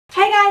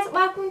Hey guys,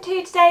 welcome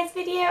to today's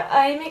video.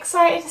 I'm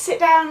excited to sit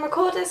down and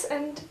record this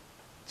and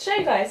show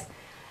you guys.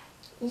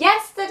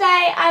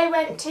 Yesterday I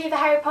went to the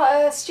Harry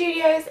Potter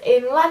Studios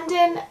in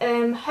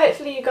London.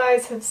 Hopefully you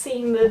guys have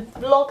seen the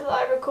vlog that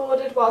I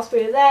recorded whilst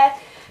we were there.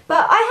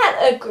 But I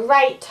had a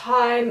great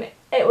time.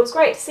 It was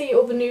great to see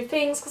all the new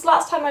things because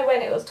last time I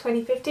went it was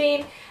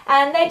 2015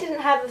 and they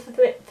didn't have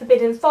the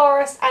Forbidden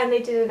Forest and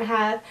they didn't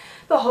have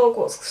the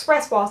Hogwarts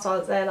Express whilst I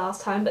was there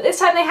last time. But this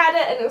time they had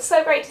it and it was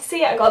so great to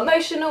see it. I got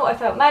emotional, I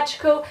felt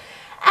magical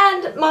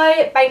and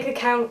my bank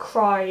account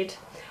cried.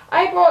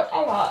 I brought a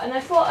lot and I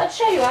thought I'd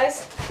show you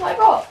guys what I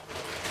brought.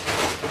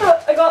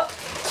 Look, I got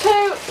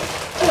two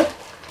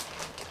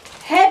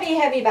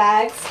heavy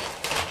bags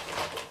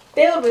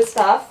filled with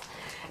stuff.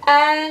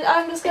 And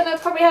I'm just going to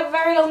probably have a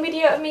very long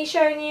video of me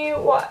showing you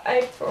what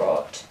I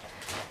brought.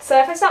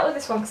 So if I start with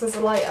this one because there's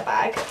a lighter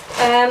bag.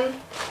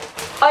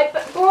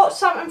 I brought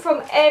something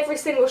from every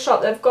single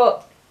shop. They've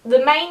got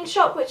the main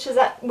shop which you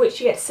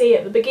get to see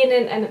at the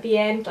beginning and at the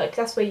end, like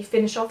that's where you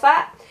finish off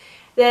at.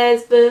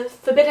 There's the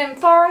Forbidden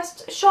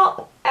Forest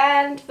shop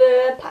and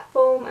the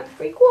Platform and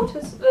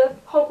 3/4, the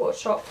Hogwarts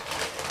shop,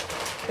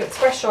 the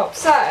Express shop.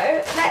 So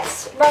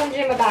let's rummage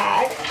in my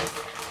bag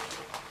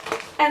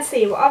and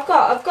see what I've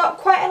got. I've got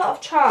quite a lot of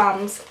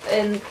charms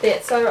and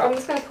bits, so I'm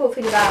just going to pull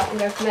things out and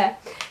go from there.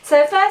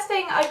 So first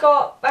thing I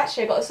got,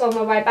 actually I got this on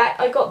my way back,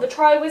 I got the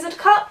Triwizard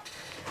Cup.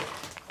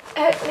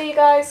 Hopefully you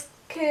guys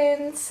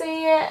can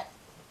see it.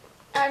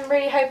 I'm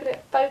really hoping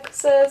it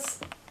focuses.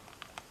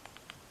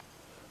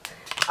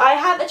 I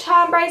have a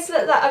charm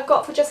bracelet that I've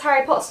got for just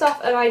Harry Potter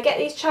stuff and I get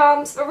these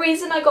charms. The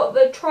reason I got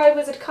the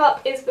Triwizard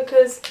Cup is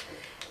because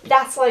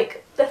that's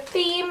like the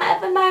theme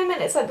at the moment.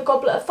 It's like the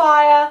Goblet of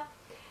Fire.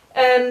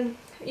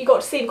 You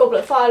got to see the Goblet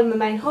of Fire in the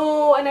main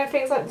hall and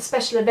everything's like the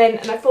special event,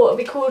 and I thought it would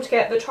be cool to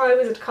get the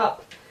Triwizard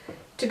Cup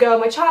to go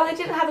on my charm. They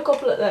didn't have a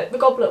goblet though, the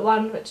goblet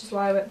one, which is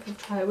why I went for the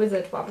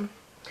Triwizard one.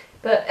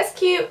 But it's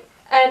cute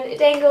and it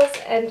dangles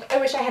and I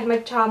wish I had my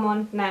charm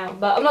on now.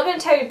 But I'm not going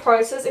to tell you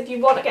prices. If you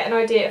want to get an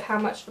idea of how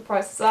much the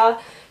prices are,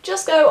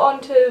 just go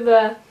onto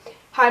the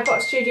Harry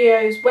Potter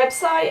Studios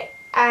website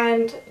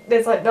and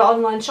there's like the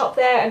online shop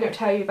there and it'll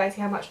tell you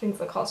basically how much things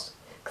will cost.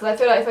 Because I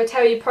feel like if I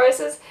tell you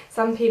prices,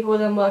 some people will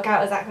then work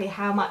out exactly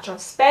how much I've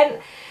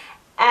spent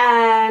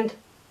and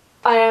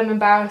I am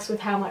embarrassed with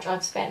how much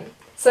I've spent.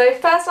 So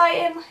first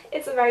item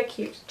is a very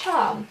cute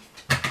charm.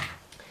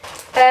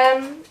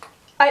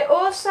 I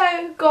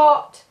also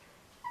got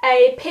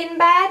a pin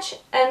badge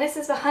and this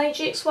is the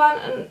Honeydukes one,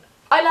 and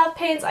I love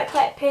pins, I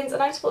collect pins,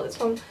 and I just thought this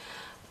one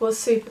was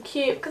super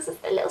cute because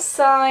it's a little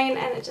sign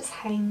and it just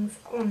hangs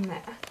on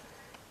there.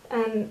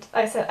 And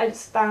I said I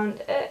just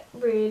found it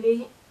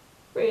really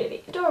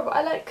adorable.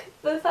 I like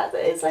the fact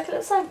that it's like a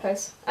little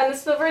signpost. And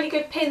it's the really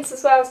good pins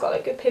as well. It's got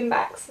like good pin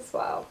backs as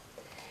well.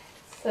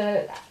 So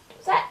that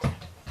was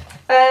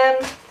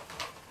that.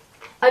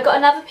 I got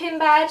another pin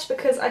badge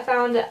because I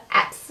found it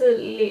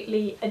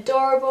absolutely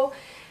adorable.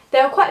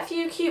 There were quite a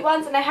few cute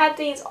ones and I had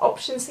these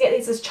options to get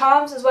these as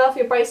charms as well for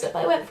your bracelet,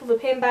 but I went for the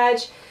pin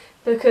badge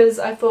because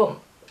I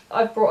thought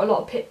I brought a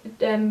lot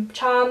of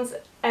charms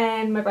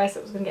and my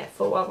bracelet was going to get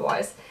full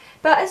otherwise.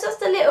 But it's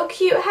just a little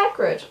cute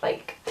Hagrid.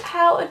 Like,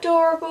 how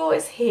adorable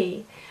is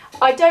he?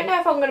 I don't know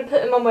if I'm going to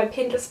put him on my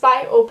pin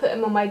display or put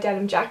him on my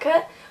denim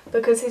jacket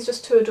because he's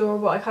just too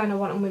adorable. I kind of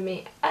want him with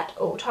me at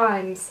all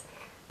times.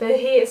 But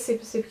he is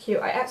super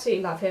cute. I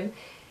absolutely love him.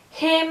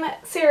 Him,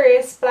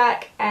 Sirius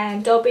Black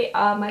and Dobby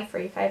are my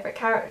three favourite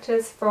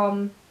characters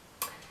from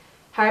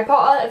Harry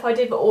Potter. If I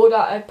did the order,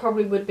 I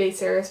probably would be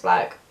Sirius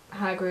Black,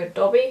 Hagrid,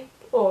 Dobby.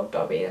 Or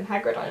Dobby and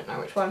Hagrid, I don't know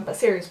which one. But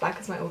Sirius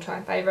Black is my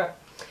all-time favourite.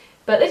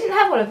 But they didn't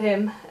have one of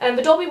him, and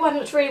the Dobby one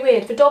looks really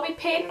weird. The Dobby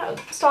pin,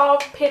 style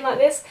pin like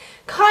this,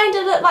 kind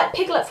of looked like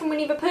Piglet from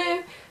Winnie the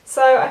Pooh,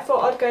 so I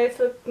thought I'd go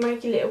for my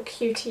little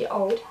cutie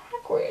old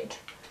Hagrid.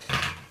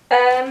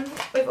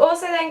 We've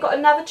also then got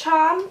another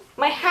charm.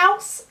 My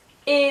house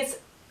is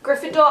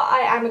Gryffindor.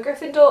 I am a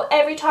Gryffindor.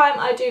 Every time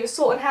I do the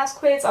Sorting House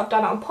quiz, I've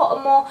done it on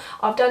Pottermore,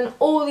 I've done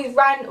all these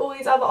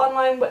other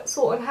online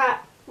Sorting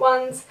Hat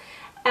ones,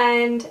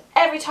 and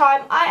every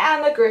time I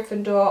am a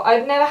Gryffindor.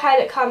 I've never had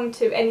it come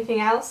to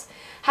anything else.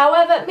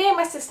 However, me and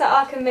my sister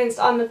are convinced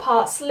I'm a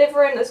part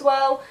Slytherin as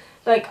well.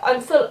 Like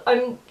I'm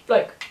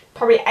like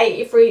probably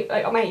 83,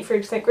 like I'm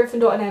 83%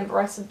 Gryffindor and then the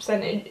rest of the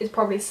percentage is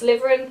probably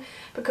Slytherin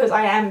because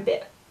I am a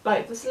bit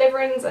like the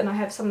Slytherins and I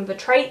have some of the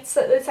traits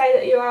that they say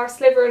that you are a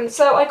Slytherin.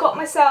 So I got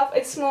myself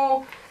a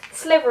small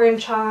Slytherin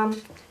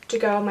charm to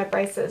go on my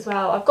bracelet as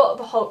well. I've got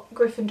the whole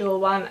Gryffindor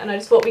one and I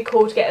just thought it'd be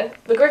cool to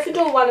get the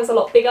Gryffindor one is a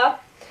lot bigger.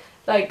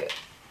 Like,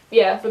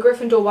 yeah, the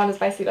Gryffindor one is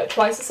basically like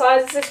twice the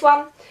size as this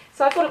one.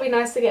 So I thought it'd be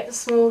nice to get the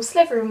small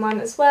Slytherin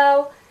one as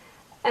well.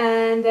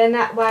 And then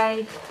that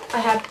way I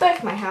have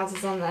both my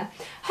houses on there.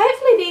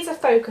 Hopefully these are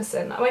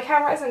focusing. My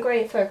camera isn't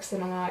great at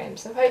focusing on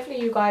items, so hopefully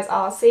you guys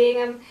are seeing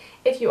them.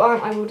 If you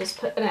aren't, I will just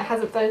put, and it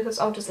hasn't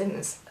focused, I'll just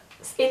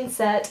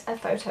insert a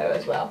photo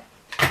as well.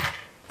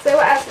 So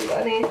what else have we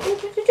got in here?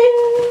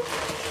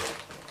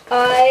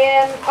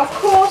 I of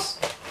course,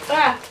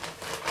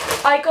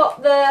 I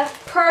got the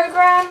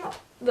programme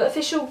the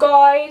official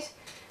guide.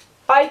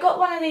 I got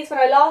one of these when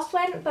I last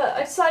went, but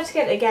I decided to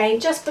get it again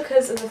just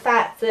because of the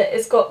fact that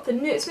it's got the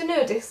new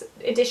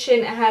edition.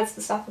 It has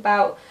the stuff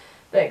about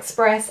the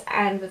Express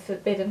and the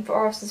Forbidden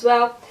Forest as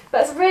well.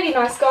 But it's a really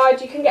nice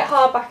guide. You can get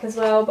hardback as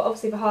well, but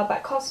obviously the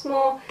hardback costs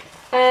more.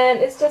 And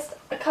it's just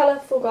a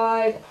colourful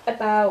guide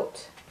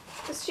about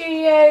the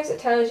studios. It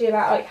tells you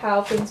about like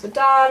how things were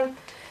done,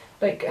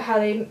 like how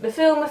the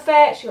film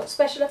effects. You've got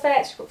special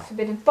effects. You've got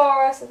Forbidden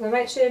Forest, as I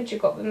mentioned.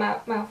 You've got the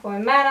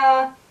Malfoy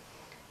Manor,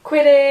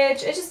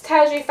 Quidditch. It just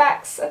tells you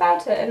facts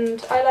about it,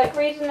 and I like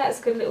reading it. It's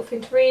a good little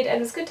thing to read,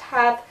 and it's good to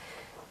have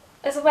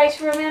as a way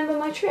to remember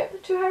my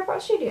trip to Harry Potter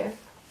Studio.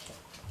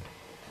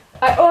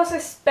 I also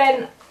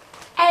spent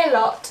a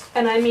lot,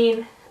 and I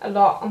mean a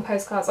lot, on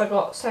postcards. I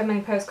got so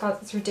many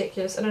postcards, it's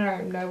ridiculous, and I don't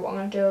even know what I'm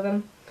going to do with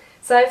them.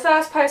 So the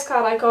first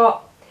postcard I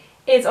got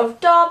is of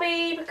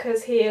Dobby,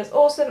 because he is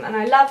awesome and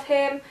I love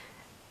him,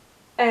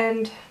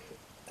 and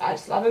I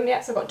just love him.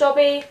 Yeah, so I got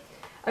Dobby.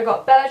 I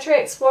got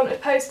Bellatrix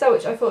wanted poster,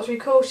 which I thought was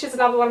really cool. She's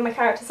another one of my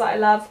characters that I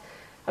love.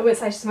 I wouldn't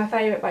say she's my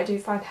favourite, but I do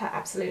find her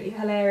absolutely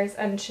hilarious,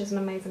 and she's an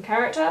amazing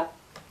character.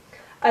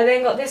 I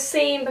then got this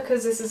scene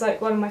because this is like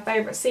one of my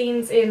favourite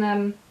scenes in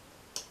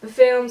the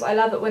films. I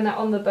love it when they're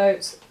on the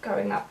boats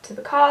going up to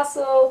the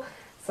castle,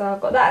 so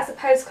I've got that as a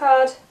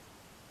postcard.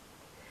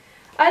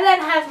 I then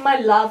have my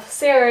love,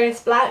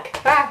 Sirius Black.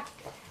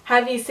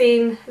 Have you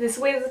seen this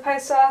Wizard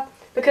poster?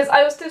 Because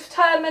I was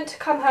determined to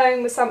come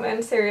home with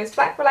something Sirius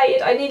Black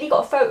related. I nearly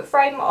got a photo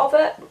frame of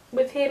it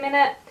with him in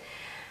it,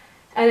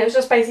 and it was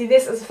just basically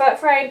this as a photo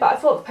frame, but I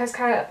thought the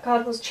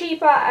postcard was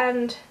cheaper,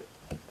 and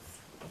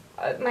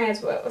I may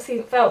as well.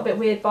 It felt a bit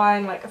weird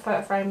buying like a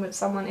photo frame with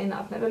someone in that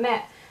I've never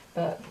met,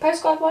 but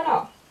postcard, why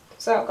not?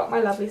 So I've got my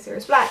lovely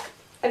Sirius Black.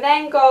 I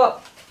then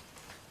got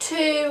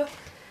two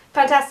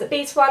Fantastic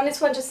Beasts one.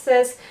 This one just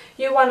says,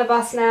 "You're one of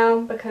us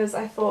now," because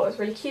I thought it was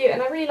really cute,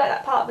 and I really like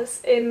that part of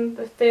this in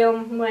the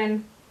film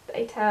when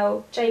they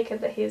tell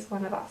Jacob that he is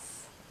one of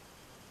us.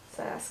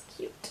 So that's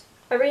cute.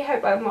 I really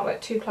hope I'm not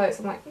like too close.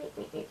 I'm like,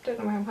 don't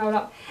know where I'm holding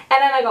up.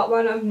 And then I got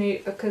one of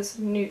Newt, because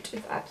Newt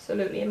is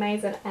absolutely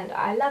amazing and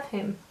I love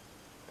him.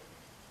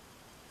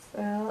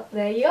 So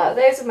there you go.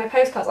 Those are my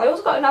postcards. I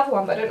also got another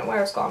one, but I don't know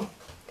where it's gone.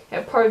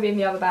 It'll probably be in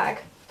the other bag.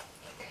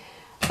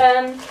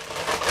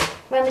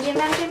 Rummaging.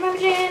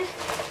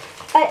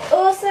 I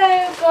also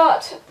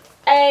got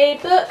a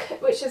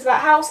book which is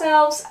about house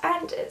elves,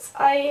 and it's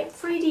a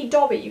 3D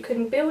Dobby. You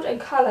can build and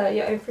colour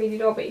your own 3D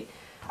Dobby.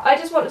 I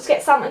just wanted to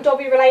get something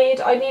Dobby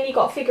related. I nearly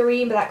got a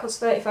figurine, but that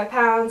cost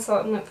 £35, so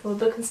I went for the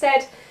book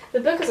instead. The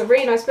book is a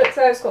really nice book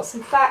though. It's got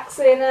some facts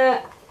in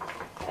it,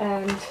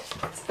 and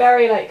it's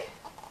very like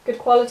good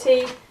quality.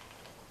 It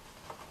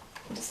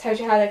just tells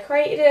you how they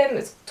created him.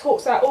 It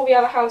talks about all the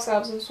other house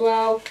elves as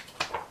well,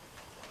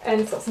 and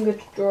it's got some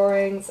good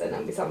drawings, and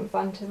that'll be something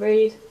fun to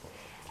read.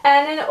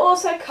 And then it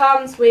also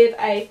comes with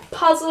a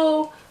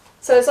puzzle,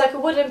 so it's like a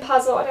wooden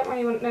puzzle. I don't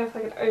really know if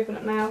I can open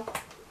it now.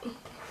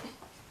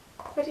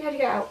 How do you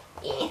get out?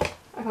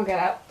 I can't get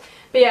out.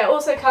 But yeah, it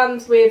also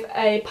comes with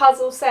a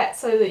puzzle set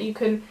so that you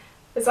can,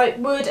 it's like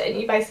wood and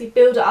you basically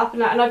build it up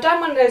and that. And I've done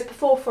one of those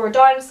before for a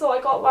dinosaur.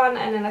 I got one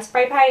and then I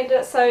spray painted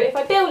it. So if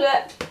I build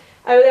it,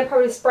 I will then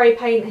probably spray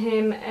paint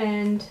him,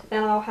 and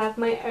then I'll have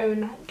my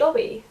own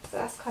Dobby. So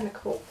that's kind of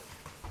cool.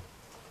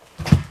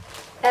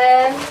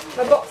 My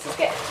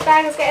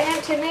bag is getting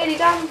empty and nearly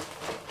done.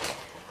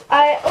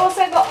 I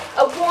also got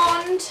a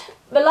wand.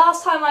 The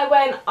last time I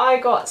went, I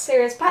got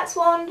Sirius Black's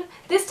wand.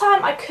 This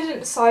time I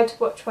couldn't decide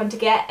which one to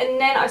get, and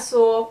then I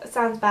saw, it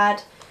sounds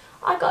bad,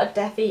 I got a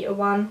Death Eater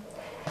one.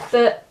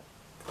 But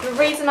the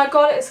reason I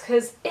got it is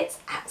because it's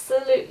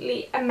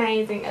absolutely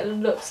amazing. It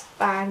looks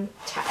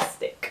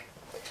fantastic.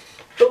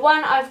 The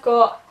one I've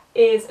got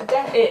is a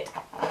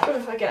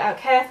if I get it out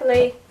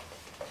carefully,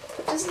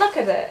 just look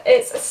at it.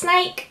 It's a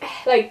snake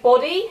like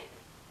body,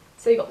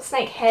 so you've got the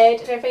snake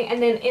head and everything,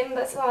 and then in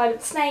the side of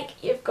the snake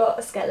you've got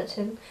a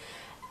skeleton.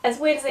 As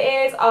weird as it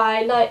is,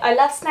 I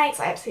love snakes.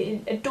 I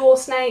absolutely adore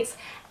snakes,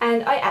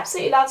 and I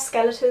absolutely love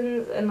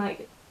skeletons and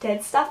like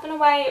dead stuff in a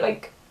way.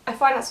 Like, I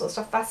find that sort of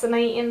stuff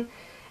fascinating,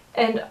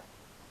 and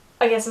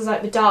I guess it's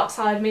like the dark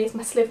side of me. It's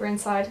my Slytherin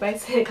side,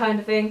 basically, kind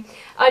of thing.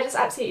 I just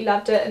absolutely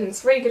loved it, and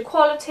it's really good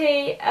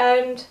quality,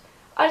 and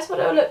I just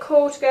thought it would look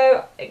cool to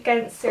go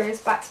against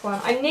Sirius Black's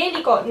one. I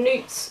nearly got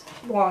Newt's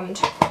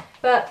wand,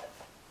 but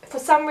for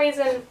some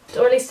reason,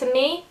 or at least to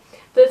me,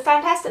 the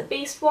Fantastic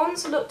Beast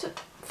ones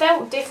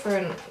felt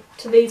different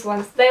to these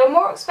ones. They were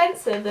more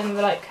expensive than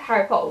the like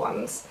Harry Potter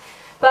ones,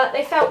 but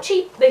they felt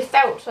cheap. They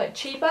felt like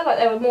cheaper, like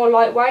they were more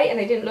lightweight, and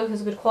they didn't look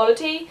as good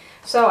quality.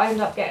 So I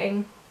ended up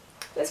getting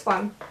this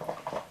one.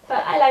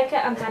 But I like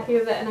it. I'm happy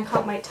with it, and I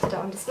can't wait to put it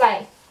on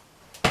display.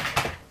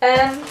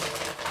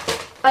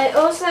 I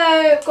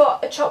also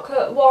got a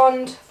chocolate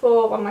wand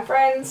for one of my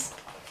friends,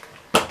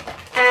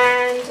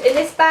 and in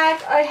this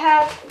bag I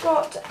have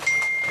got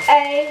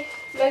a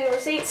load of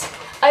receipts.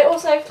 I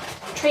also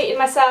treated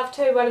myself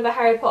to one of the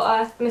Harry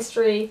Potter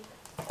mystery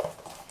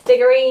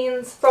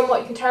figurines. From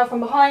what you can tell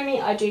from behind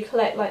me, I do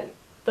collect like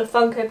the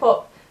Funko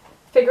Pop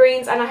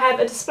figurines, and I have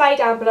a display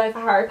down below for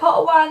Harry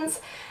Potter ones,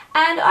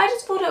 and I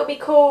just thought it would be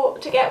cool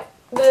to get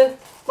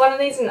one of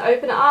these and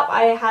open it up.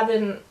 I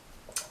haven't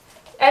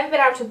ever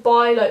been able to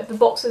buy like the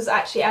boxes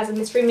actually as a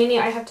mystery mini.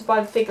 I have to buy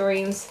the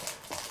figurines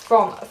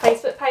from a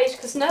Facebook page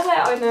because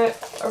nowhere I know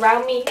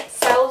around me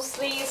sells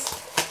these,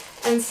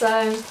 and so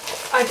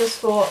I just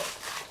thought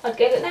I'd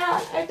get it now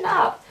and open it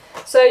up.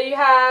 So you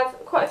have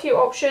quite a few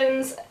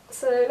options,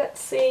 so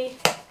let's see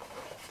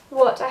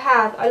what I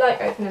have. I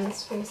like opening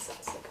this piece.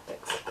 It's like a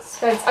bit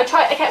suspense. I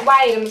kept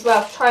weighing them as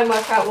well to try and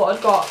work out what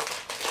I'd got.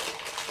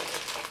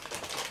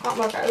 Can't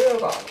work out who I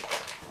got.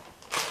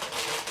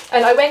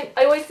 And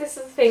this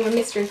is the thing with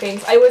mystery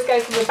things, I always go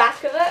for the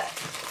back of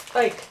it.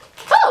 Like,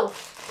 oh!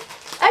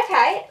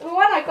 Okay, the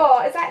one I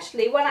got is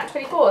actually 1 out of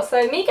 24,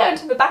 so me going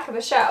to the back of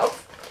the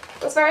shelf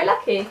was very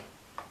lucky.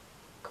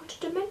 Got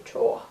a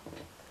Dementor.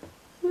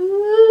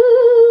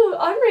 Ooh,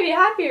 I'm really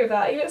happy with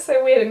that. He looks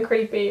so weird and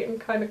creepy and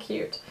kind of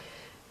cute.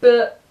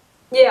 But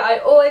yeah, I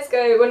always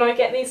go, when I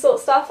get these sort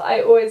of stuff,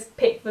 I always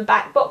pick the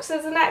back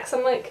boxes and that, 'cause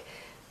I'm like,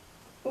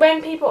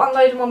 when people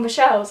unload them on the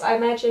shelves, I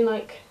imagine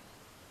like,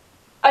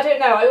 I don't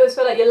know, I always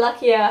feel like you're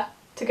luckier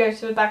to go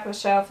to the back of the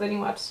shelf than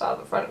you are to start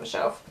at the front of the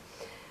shelf.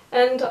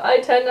 And I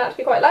turned out to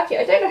be quite lucky.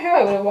 I don't know who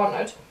I would have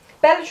wanted.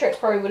 Bellatrix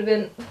probably would have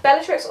been,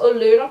 Bellatrix or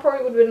Luna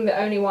probably would have been the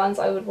only ones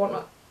I would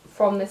want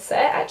from this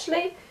set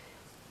actually.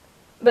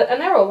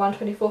 And they're all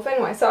 1/24th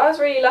anyway, so I was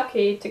really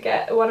lucky to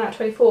get 1 out of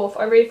 24th.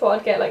 I really thought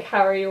I'd get like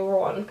Harry or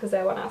Ron because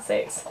they're 1 out of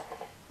 6.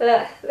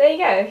 But there you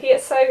go,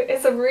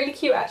 it's a really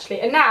cute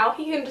actually. And now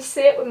he can just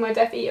sit with my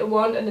Death Eater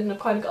wand, and then I've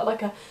kind of got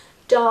like a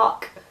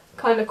dark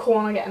kind of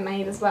corner getting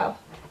made as well.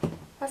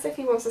 As if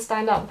he wants to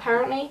stand up.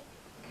 Apparently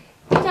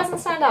he doesn't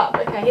stand up.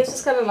 Okay, he's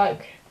just gonna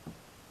like,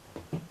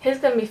 he's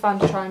gonna be fun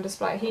to try and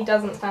display. He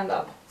doesn't stand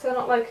up, so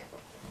not like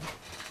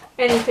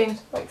anything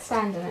like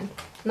standing in.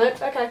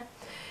 Nope. Okay.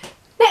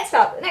 Next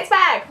up, the next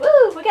bag.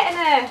 Woo, we're getting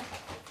there.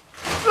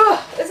 Ugh,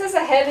 this is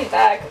a heavy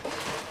bag.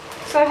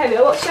 So heavy.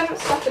 I've got so much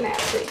stuff in it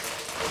actually.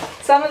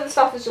 Some of the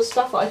stuff is just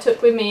stuff that I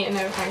took with me and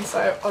everything,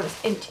 so I'll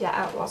just empty that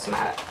out whilst I'm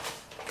at it.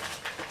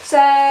 So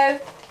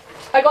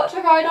I got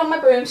to ride on my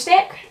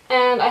broomstick,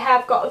 and I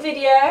have got a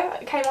video.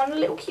 It came on a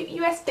little cute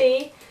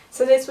USB.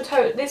 So this will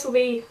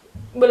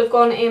have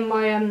gone in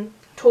my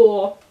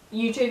tour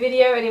YouTube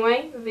video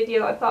anyway, the video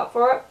that I put up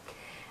for it.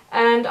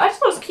 And I just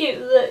thought it was cute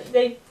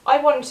that I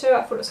wanted to,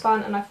 I thought it was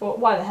fun, and I thought,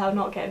 why the hell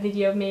not get a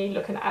video of me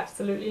looking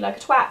absolutely like a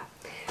twat.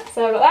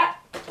 So I got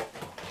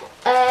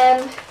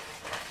that.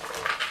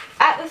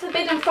 At the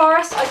Forbidden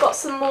Forest I got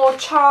some more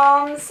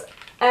charms,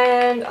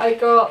 and I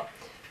got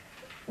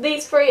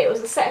these 3, it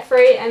was a set of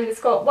 3, and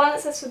it's got one that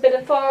says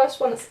Forbidden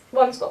Forest,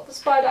 one's got the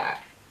Spider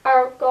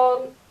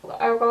Aragog,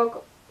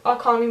 I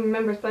can't even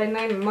remember his blade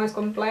name, and mine's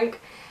gone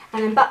blank,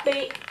 and then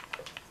Buckbeak.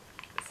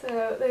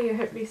 So there you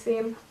hopefully see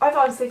him. I've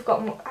honestly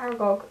forgotten what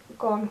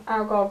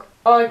Aragog.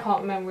 Oh, I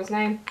can't remember his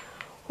name.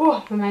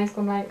 Oh, my mind's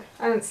gone blank.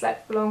 I haven't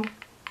slept for long.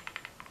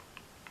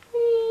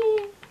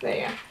 There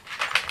you go.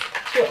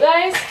 So got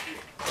those.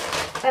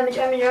 Image.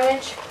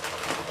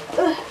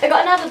 I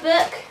got another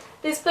book.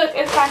 This book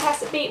is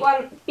Fantastic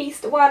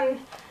Beast 1,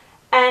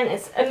 and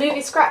it's a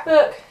movie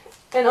scrapbook.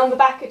 And on the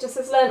back it just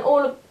says learn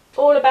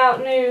all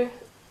about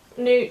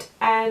Newt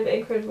and the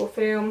incredible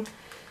film.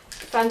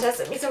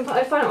 Fantastic. I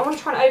want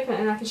to try and open it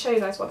and I can show you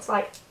guys what it's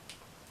like.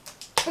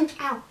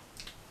 Ow.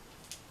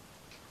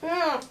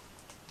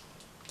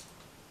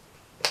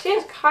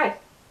 Jesus Christ.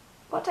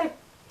 What do I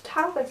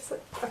tell this?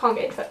 I can't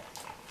get into it.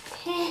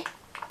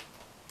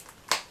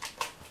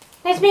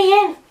 Let me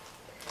in.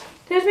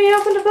 Let me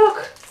open the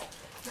book.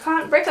 I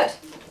can't break it.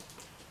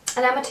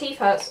 And now my teeth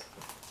hurts.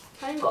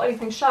 I haven't got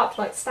anything sharp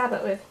to like stab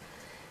it with.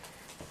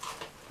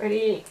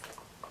 Ready?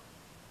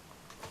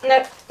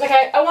 Nope.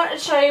 Okay, I wanted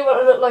to show you what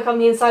it looked like on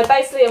the inside.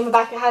 Basically on the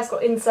back it has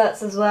got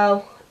inserts as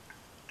well,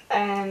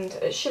 and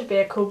it should be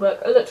a cool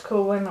book. It looked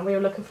cool when we were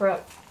looking for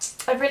it.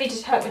 I really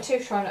did hurt my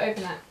tooth trying to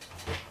open it.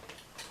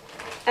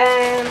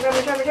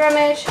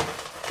 Rummage.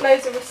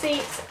 Loads of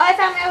receipts. I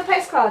found my other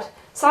postcard.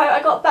 So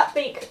I got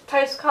Buckbeak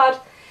postcard.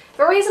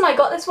 The reason I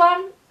got this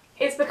one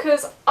is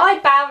because I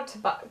bowed to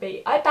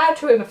Buckbeak. I bowed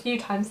to him a few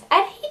times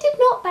and he did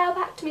not bow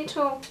back to me at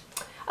all.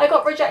 I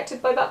got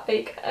rejected by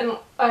Buckbeak, and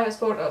I just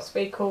thought it was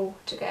really cool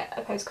to get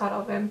a postcard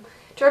of him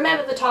to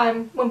remember the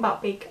time when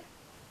Buckbeak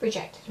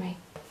rejected me.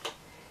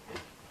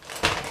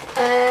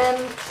 As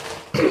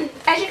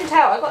you can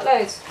tell, I got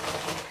loads.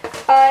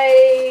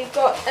 I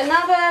got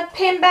another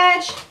pin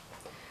badge.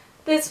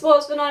 This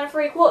was the 9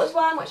 3/4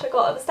 one, which I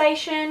got at the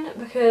station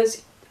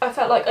because I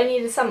felt like I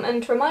needed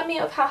something to remind me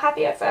of how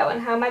happy I felt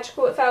and how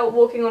magical it felt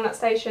walking on that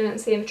station and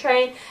seeing the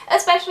train,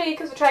 especially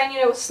because the train,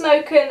 you know, was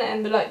smoking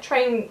and the like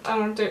train, I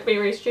don't want to be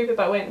really stupid,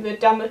 but went the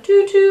dumber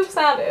toot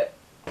sound.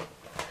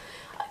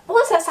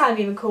 What's that sound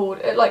even called?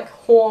 It like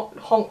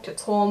honked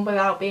its horn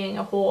without being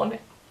a horn.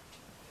 It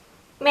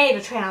made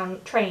a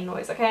train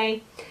noise,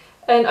 okay?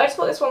 And I just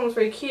thought this one was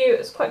really cute.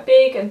 It's quite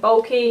big and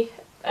bulky,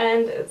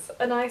 and it's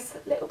a nice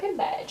little pin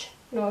badge.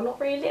 No,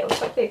 not really little, it's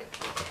quite big.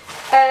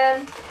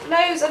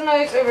 Loads and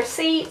loads of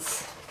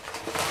receipts.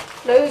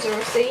 Loads of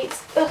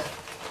receipts. Ugh.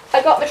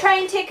 I got my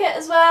train ticket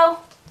as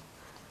well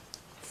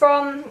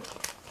from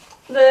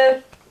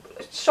the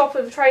shop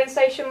at the train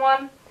station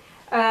one.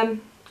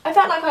 I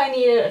felt like I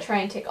needed a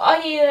train ticket.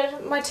 I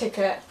needed my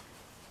ticket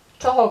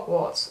to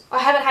Hogwarts. I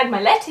haven't had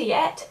my letter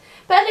yet,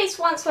 but at least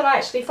once when I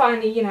actually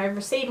finally, you know,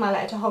 receive my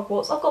letter to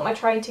Hogwarts, I've got my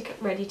train ticket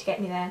ready to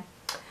get me there.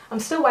 I'm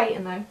still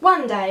waiting though.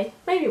 One day,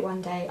 maybe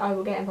one day, I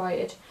will get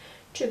invited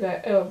to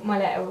go. Oh, my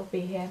letter will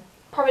be here.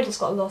 Probably just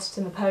got lost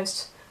in the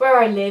post. Where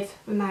I live,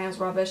 the mail's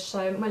rubbish,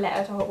 so my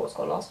letter to Hogwarts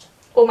got lost.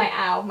 Or my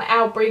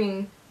owl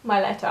bringing my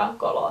letter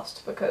got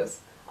lost because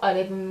I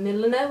live in the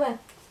middle of nowhere.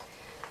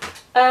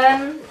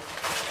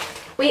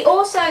 We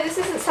also, this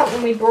isn't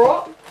something we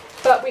brought,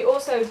 but we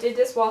also did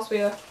this whilst we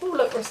were, oh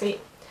look, receipt,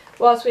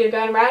 whilst we were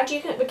going around.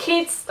 You can, the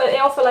kids, they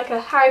offer like a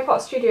Harry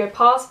Potter Studio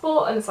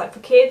passport, and it's like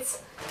for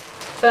kids,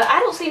 but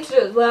adults seem to do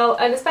it as well,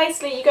 and it's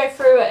basically, you go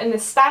through it and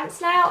there's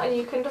stamps now, and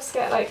you can just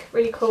get like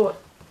really cool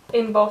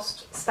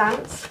embossed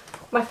stamps.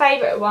 My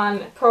favourite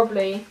one,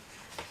 probably,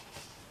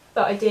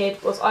 that I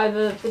did was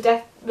either the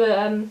Death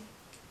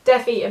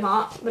Eater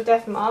mark,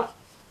 because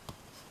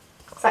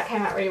that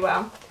came out really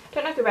well.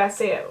 Don't know if you're able to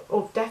see it,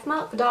 or Death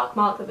Mark, the dark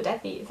mark that the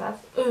Death Eaters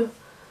have. Ugh.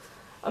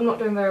 I'm not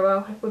doing very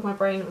well with my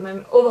brain at the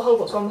moment. Or the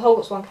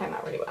Hogwarts one came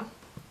out really well.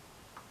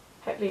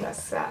 Hopefully you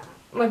guys see that.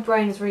 My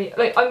brain is really,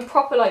 like, I'm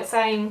proper like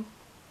saying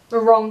the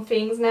wrong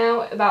things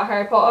now about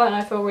Harry Potter, and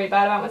I feel really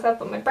bad about myself,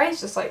 but my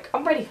brain's just like,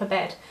 I'm ready for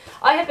bed.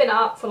 I have been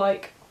up for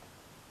like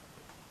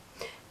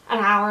an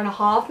hour and a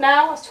half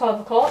now. It's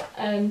 12 o'clock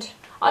and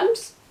I'm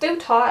still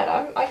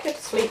tired. I could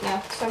sleep now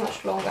for so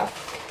much longer.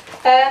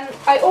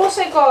 I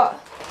also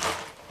got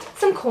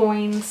some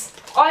coins.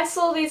 I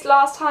saw these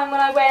last time when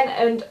I went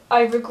and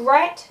I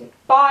regret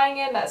buying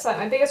them. That's like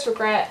my biggest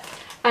regret,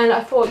 and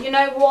I thought, you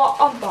know what,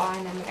 I'm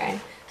buying them again.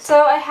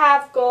 So I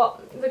have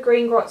got the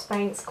Gringotts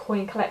Banks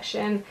coin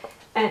collection,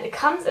 and it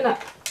comes in a,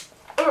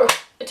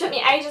 it took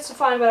me ages to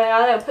find where they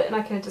are. They were put in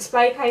like in a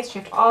display case,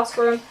 you have to ask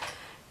for them,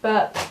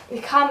 but they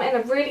come in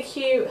a really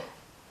cute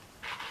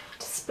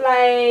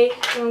display.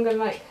 So I'm going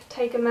to like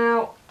take them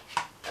out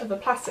of the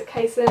plastic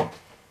casing,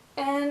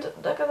 and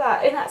look at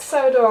that, isn't that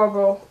so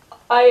adorable?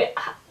 I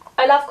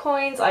love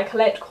coins, I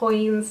collect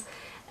coins,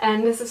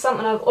 and this is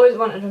something I've always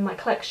wanted in my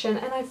collection,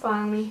 and I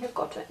finally have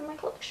got it in my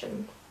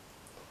collection.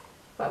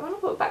 But when I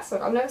put it back, so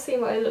I've never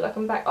seen what they look like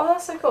on the back. Oh,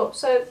 that's so cool.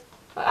 So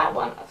that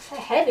one, they're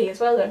heavy as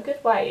well, they're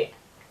good weight.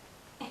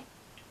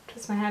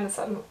 Because my hand is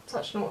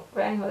such an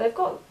awkward angle. They've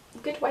got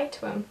good weight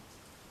to them.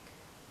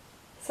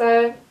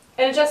 So,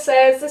 and it just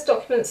says, this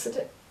document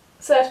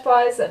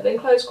certifies that the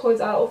enclosed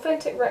coins are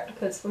authentic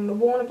replicas from the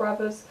Warner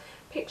Brothers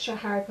Picture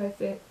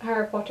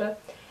Harry Potter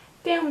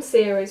film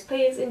series.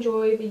 Please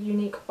enjoy the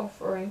unique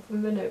offering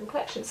from the Noble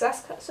Collection. So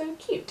that's so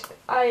cute.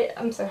 I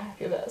am so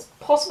happy with it. It's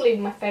possibly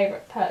my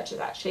favourite purchase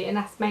actually, and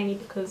that's mainly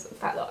because of the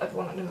fact that I've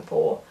wanted them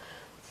for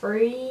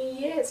 3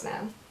 years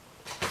now.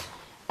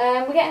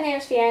 We're getting near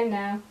to the end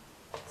now.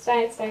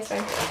 Stay.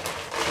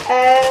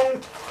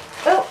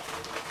 Oh,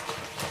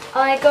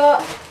 I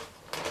got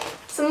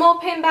some more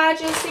pin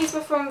badges. These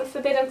were from the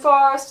Forbidden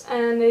Forest,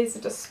 and these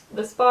are just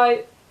the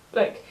spiders.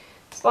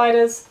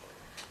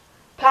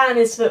 Plan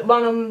is to put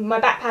one on my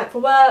backpack for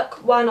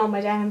work, one on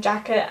my denim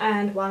jacket,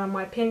 and one on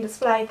my pin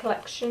display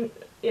collection.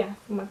 Yeah,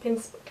 for my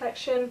pin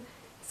collection.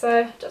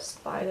 So just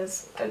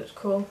spiders. They look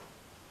cool.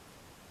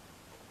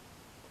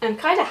 And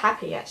kind of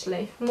happy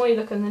actually. The more you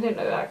look at them, they don't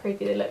look that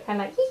creepy. They look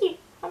kind of like, yee,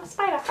 I'm a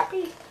spider,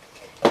 happy.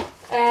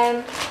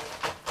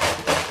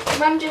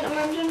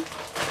 Rummaging.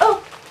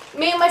 Oh,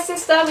 me and my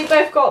sister, we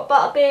both got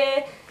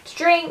butterbeer to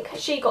drink.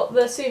 She got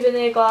the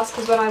souvenir glass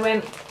because when I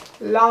went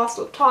last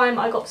time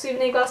I got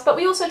souvenir glass, but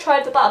we also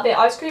tried the butterbeer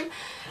ice cream.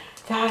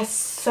 That is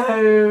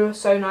so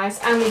nice,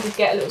 and we did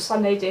get a little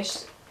sundae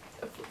dish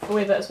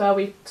with it as well.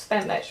 We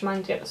spent the extra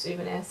money to get the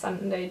souvenir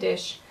sundae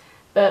dish,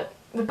 but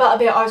the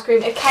butterbeer ice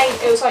cream,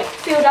 it was like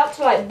filled up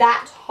to like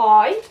that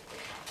high,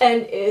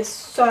 and it is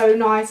so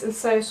nice and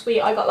so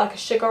sweet. I got like a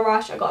sugar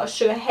rush, I got a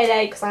sugar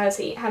headache because I was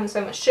having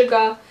so much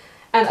sugar,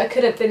 and I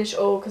couldn't finish it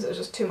all because it was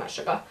just too much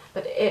sugar,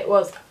 but it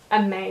was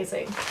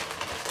amazing.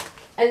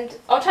 And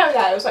I'll tell you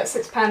that, it was like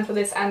 £6 for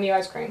this and the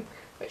ice cream,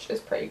 which is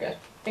pretty good.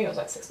 I think it was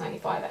like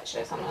 £6.95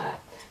 actually, or something like that.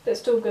 But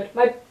it's still good.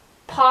 My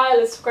pile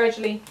is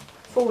gradually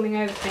falling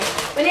over to me.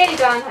 We're nearly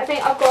done. I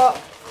think I've got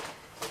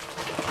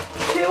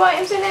 2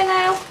 items in there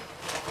now.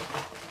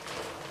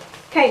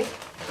 Okay,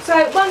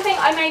 so one thing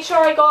I made sure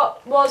I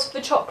got was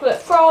the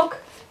chocolate frog.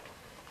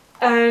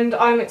 And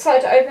I'm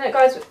excited to open it,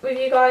 guys, with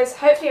you guys.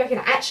 Hopefully I can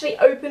actually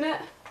open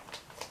it.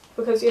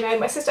 Because, you know,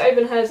 my sister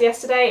opened hers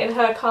yesterday and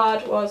her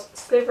card was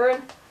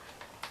Slytherin.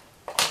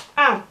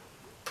 Ow.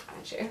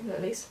 Actually opened it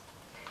at least.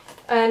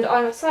 And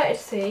I'm excited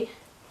to see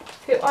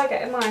who I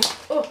get in mine.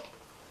 Oh.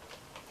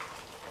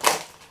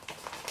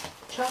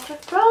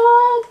 Chocolate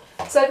frog.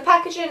 So the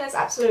packaging is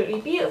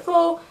absolutely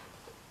beautiful.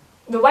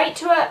 The weight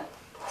to it,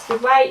 it's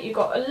good weight. You've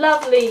got a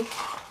lovely,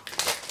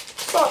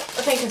 well,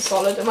 I think it's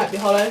solid, it might be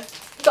hollow.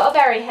 You've got a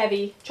very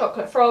heavy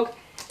chocolate frog.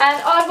 And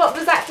I've got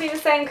exactly the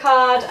same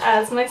card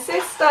as my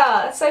sister.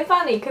 It's so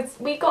funny because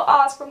we got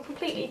ours from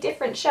completely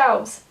different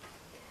shelves.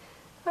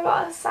 I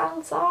got a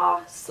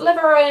Salazar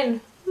Slytherin.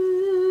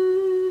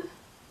 Ooh.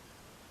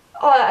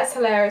 Oh, that is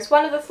hilarious.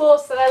 One of the 4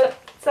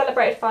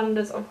 celebrated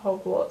founders of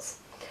Hogwarts.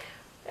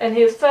 And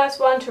he was the first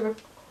one to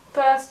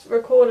first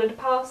recorded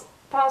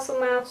parcel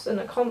mouse and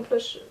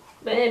accomplished.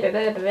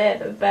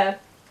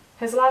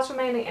 His last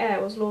remaining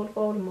heir was Lord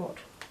Voldemort.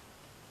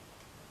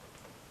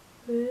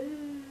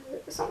 Ooh,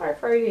 it's not very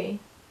fruity.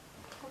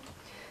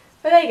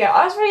 But there you go.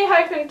 I was really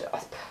hoping.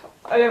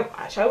 I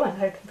wasn't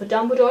hoping for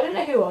Dumbledore. I don't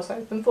know who I was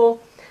hoping for.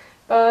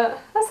 But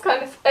that's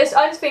kind of. I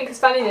just think it's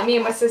funny that me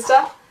and my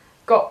sister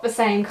got the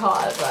same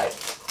card. Like,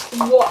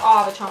 what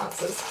are the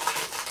chances?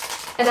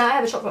 And I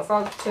have a chocolate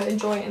frog to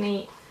enjoy and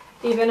eat.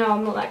 Even though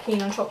I'm not that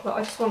keen on chocolate,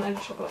 I just wanted a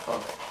chocolate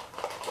frog.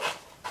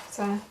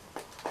 So,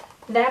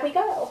 there we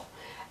go.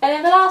 And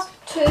then the last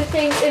 2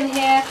 things in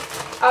here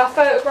are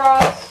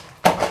photographs.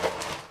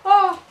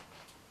 Oh!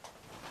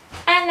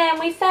 And then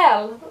we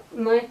fell.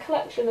 My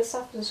collection of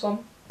stuff is this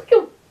one.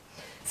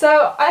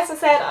 So, as I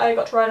said, I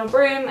got to ride on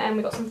broom and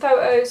we got some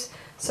photos.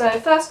 So,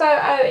 first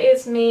photo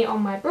is me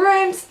on my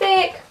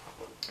broomstick.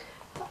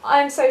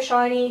 I'm so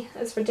shiny,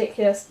 it's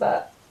ridiculous,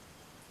 but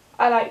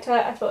I liked it.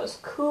 I thought it was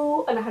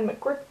cool and I had my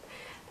grip.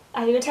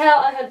 As you can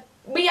tell,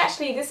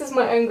 this is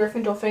my own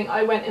Gryffindor thing.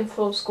 I went in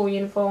full school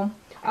uniform.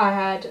 I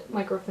had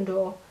my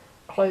Gryffindor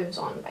clothes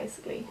on,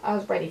 basically. I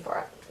was ready for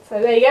it.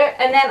 So there you go.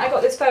 And then I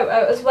got this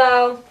photo as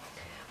well,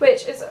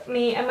 which is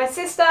me and my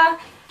sister.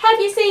 Have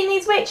you seen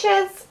these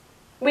witches?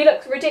 We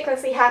look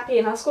ridiculously happy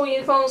in our school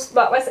uniforms,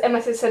 but my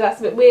sister said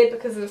that's a bit weird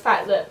because of the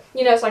fact that,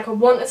 you know, it's like a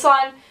wanted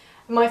sign.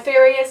 My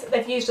theory is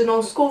they've used an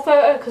old school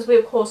photo because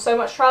we've caused so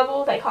much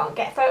trouble. They can't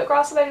get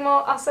photographs of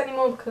us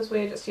anymore because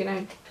we're just, you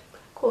know,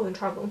 causing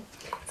trouble.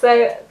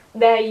 So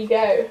there you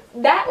go.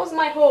 That was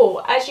my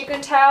haul. As you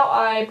can tell,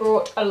 I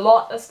brought a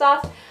lot of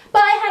stuff, but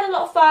I had a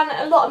lot of fun,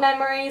 a lot of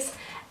memories,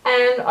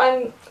 and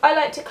I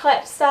like to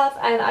collect stuff,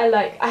 and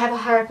I have a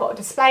Harry Potter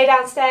display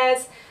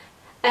downstairs,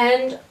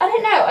 and I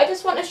don't know, I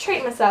just wanted to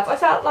treat myself. I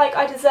felt like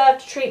I deserved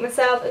to treat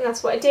myself, and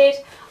that's what I did.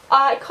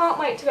 I can't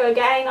wait to go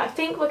again. I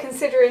think we're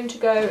considering to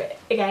go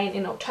again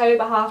in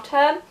October half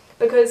term,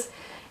 because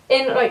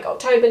in like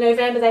October,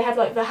 November they have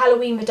like the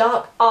Halloween the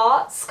Dark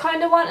Arts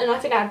kind of one, and I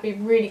think that would be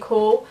really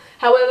cool.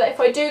 However, if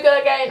I do go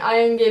again, I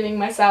am giving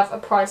myself a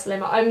price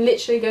limit. I'm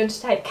literally going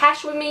to take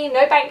cash with me,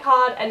 no bank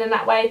card, and then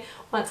that way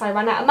once I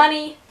run out of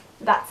money,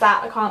 that's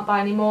that. I can't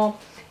buy any more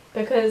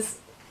because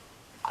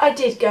I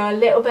did go a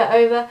little bit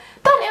over,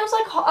 but it was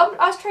like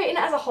I was treating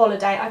it as a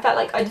holiday. I felt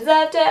like I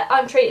deserved it.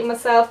 I'm treating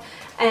myself,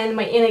 and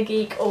my inner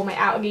geek or my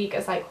outer geek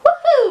is like,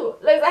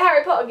 woohoo, loads of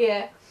Harry Potter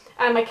gear.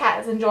 And my cat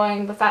is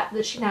enjoying the fact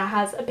that she now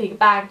has a big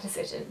bag to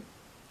sit in.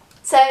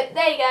 So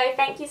there you go.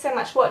 Thank you so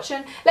much for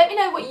watching. Let me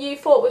know what you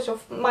thought was your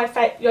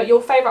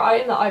favourite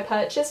item that I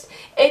purchased.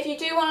 If you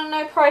do want to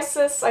know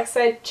prices, like I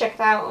said, check it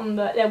out on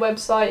their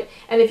website.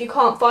 And if you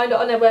can't find it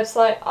on their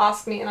website,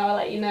 ask me and I will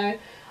let you know.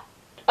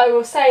 I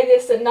will say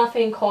this, that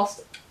nothing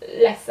costs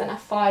less than a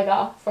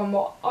 £5 from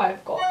what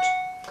I've got.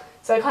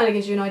 So it kind of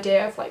gives you an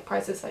idea of like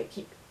prices goes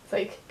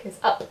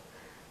up.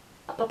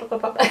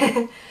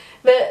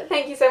 But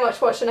thank you so much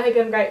for watching. I hope you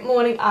have a great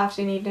morning,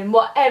 afternoon, evening,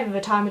 whatever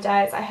the time of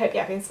day is. I hope you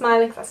have been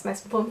smiling because that's the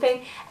most important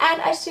thing.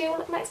 And I see you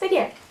all in the next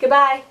video.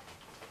 Goodbye.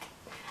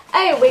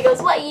 Oh,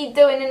 Wiggles, what are you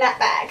doing in that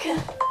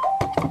bag?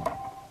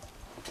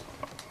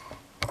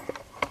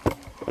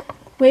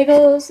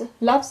 Wiggles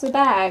loves the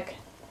bag.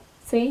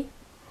 See?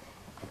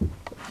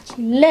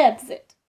 She loves it.